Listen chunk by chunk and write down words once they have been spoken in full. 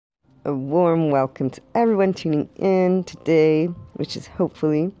a warm welcome to everyone tuning in today, which is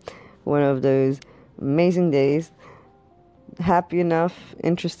hopefully one of those amazing days. Happy enough,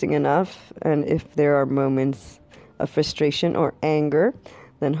 interesting enough, and if there are moments of frustration or anger,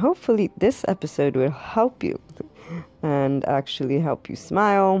 then hopefully this episode will help you and actually help you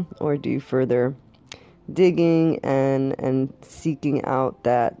smile or do further digging and seeking out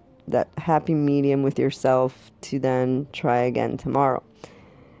that happy medium with yourself to then try again tomorrow.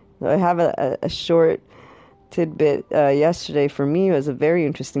 So I have a short tidbit. Yesterday for me was a very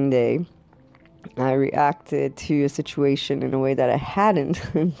interesting day. I reacted to a situation in a way that I hadn't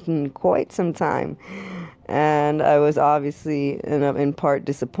in quite some time. And I was obviously in part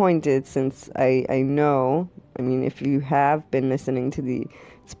disappointed since I know, if you have been listening to the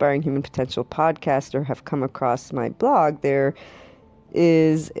Inspiring Human Potential podcast or have come across my blog, there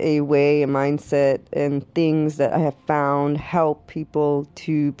is a way, a mindset, and things that I have found help people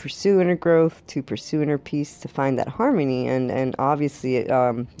to pursue inner growth, to pursue inner peace, to find that harmony. And obviously,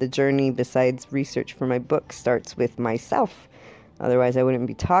 the journey, besides research for my book, starts with myself. Otherwise, I wouldn't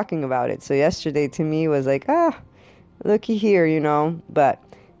be talking about it. So yesterday to me was like, looky here, But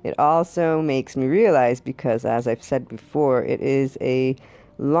it also makes me realize, because as I've said before, it is a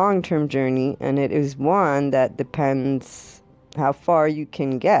long-term journey, and it is one that depends how far you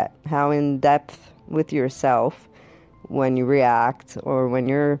can get, how in depth with yourself when you react or when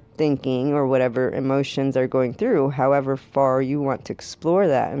you're thinking or whatever emotions are going through, however far you want to explore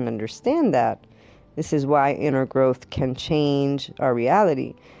that and understand that. This is why inner growth can change our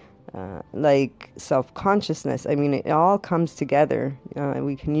reality. Like self-consciousness. It all comes together.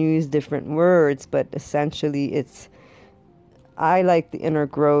 We can use different words, but essentially I like the inner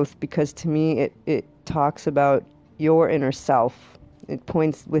growth because to me it talks about your inner self. It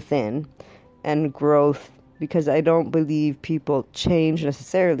points within, and growth, because I don't believe people change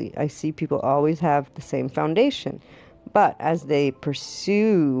necessarily. I see people always have the same foundation. But as they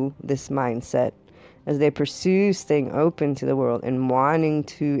pursue this mindset, as they pursue staying open to the world and wanting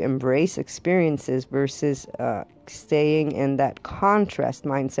to embrace experiences versus staying in that contrast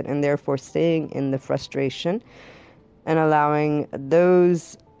mindset, and therefore staying in the frustration and allowing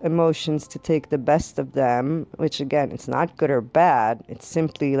those emotions to take the best of them, which again, it's not good or bad. It's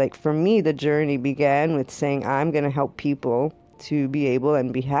simply like, for me, the journey began with saying, I'm going to help people to be able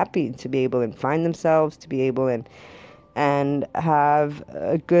and be happy, to be able and find themselves, to be able and have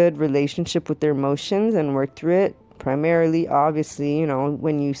a good relationship with their emotions and work through it. Primarily, obviously,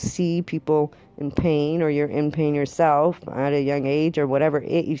 when you see people in pain, or you're in pain yourself at a young age or whatever,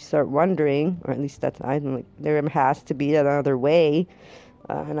 you start wondering, or at least there has to be another way.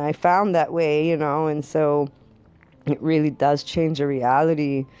 And I found that way, and so it really does change the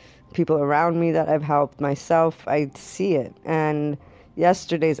reality. People around me that I've helped, myself, I see it. And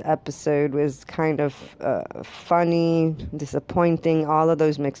yesterday's episode was kind of funny, disappointing, all of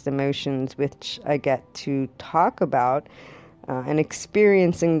those mixed emotions, which I get to talk about. And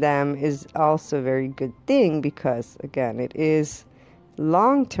experiencing them is also a very good thing because, again, it is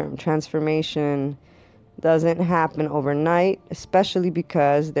long-term transformation. Doesn't happen overnight, especially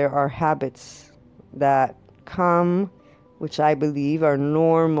because there are habits that come, which I believe are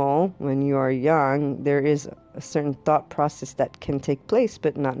normal when you are young. There is a certain thought process that can take place,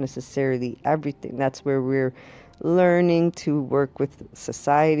 but not necessarily everything. That's where we're learning to work with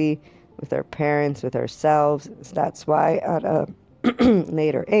society, with our parents, with ourselves. That's why at a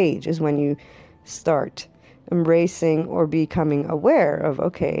later age is when you start embracing or becoming aware of,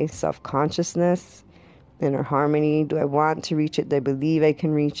 okay, self-consciousness, inner harmony. Do I want to reach it? Do I believe I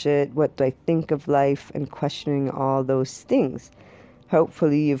can reach it? What do I think of life? And questioning all those things.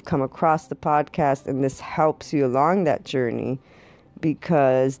 Hopefully you've come across the podcast and this helps you along that journey,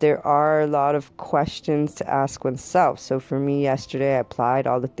 because there are a lot of questions to ask oneself. So for me yesterday, I applied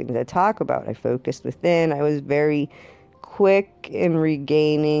all the things I talk about. I focused within. I was very quick in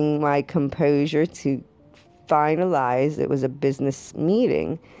regaining my composure to finalize. It was a business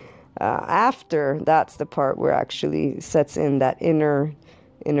meeting. After, that's the part where actually sets in that inner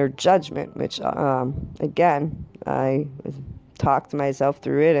judgment, which again, I talked myself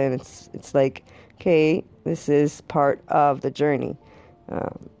through it, and it's like, okay, this is part of the journey.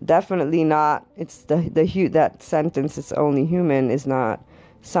 Definitely not. It's that sentence, "It's only human," is not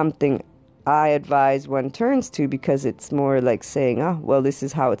something I advise one turns to, because it's more like saying, "Oh, well, this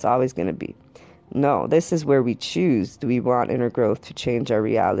is how it's always going to be." No, this is where we choose. Do we want inner growth to change our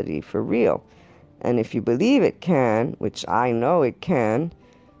reality for real? And if you believe it can, which I know it can,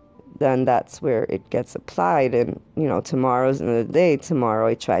 then that's where it gets applied. And, tomorrow's another day. Tomorrow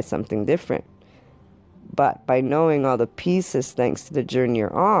I try something different. But by knowing all the pieces, thanks to the journey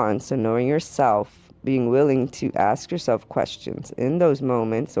you're on, so knowing yourself, being willing to ask yourself questions in those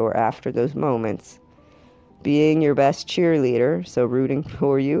moments or after those moments, being your best cheerleader, so rooting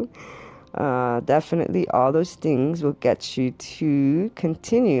for you, definitely all those things will get you to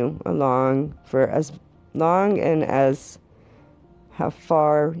continue along for as long and as how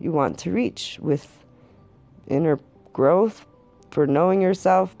far you want to reach with inner growth for knowing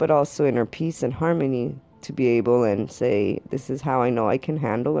yourself, but also inner peace and harmony to be able and say, this is how I know I can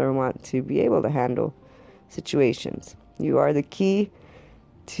handle or want to be able to handle situations. You are the key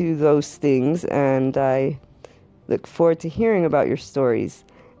to those things, and I look forward to hearing about your stories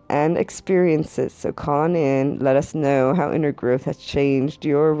and experiences. So call on in, let us know how inner growth has changed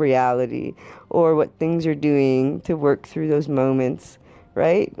your reality or what things you're doing to work through those moments,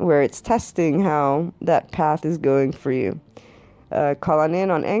 right? Where it's testing how that path is going for you. Call on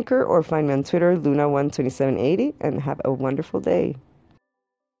in on Anchor or find me on Twitter, Luna12780, and have a wonderful day.